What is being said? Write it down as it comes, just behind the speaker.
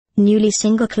Newly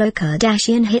single Khloé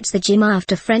Kardashian hits the gym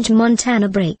after French Montana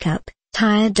breakup.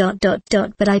 Tired.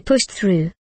 But I pushed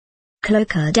through. Khloé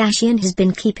Kardashian has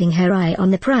been keeping her eye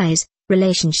on the prize.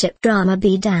 Relationship drama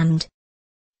be damned.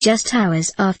 Just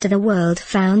hours after the world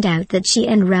found out that she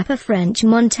and rapper French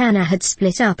Montana had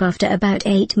split up after about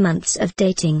 8 months of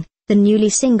dating, the newly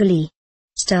single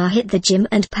star hit the gym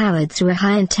and powered through a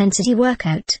high-intensity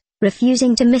workout,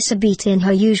 refusing to miss a beat in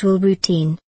her usual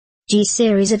routine.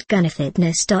 G-Series at Gunna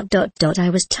Fitness. I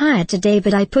was tired today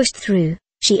but I pushed through.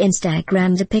 She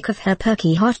Instagrammed a pic of her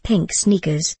perky hot pink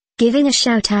sneakers, giving a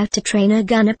shout-out to trainer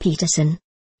Gunnar Peterson.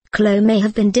 Khloé may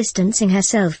have been distancing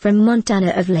herself from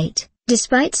Montana of late,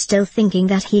 despite still thinking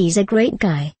that he's a great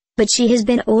guy, but she has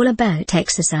been all about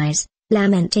exercise,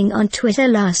 lamenting on Twitter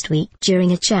last week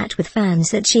during a chat with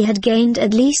fans that she had gained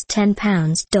at least 10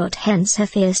 pounds. Hence her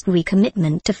fierce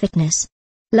recommitment to fitness.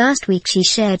 Last week she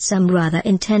shared some rather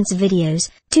intense videos,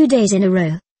 2 days in a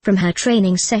row, from her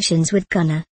training sessions with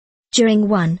Gunnar. During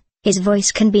one, his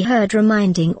voice can be heard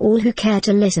reminding all who care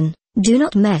to listen, "Do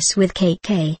not mess with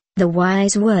KK, the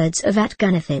wise words of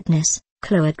 @Gunna Fitness,"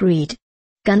 Khloé agreed.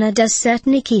 Gunnar does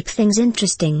certainly keep things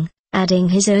interesting, adding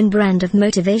his own brand of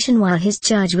motivation while his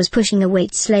charge was pushing a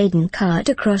weights-laden cart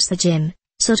across the gym,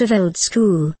 sort of old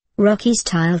school,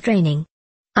 Rocky-style training.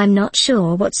 "I'm not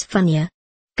sure what's funnier,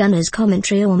 Gunnar's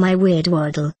commentary or my weird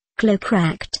waddle," Khloé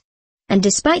cracked. And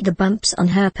despite the bumps on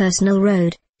her personal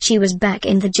road, she was back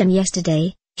in the gym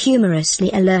yesterday,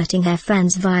 humorously alerting her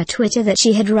fans via Twitter that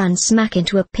she had run smack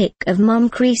into a pic of Mom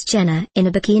Kris Jenner in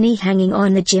a bikini hanging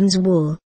on the gym's wall.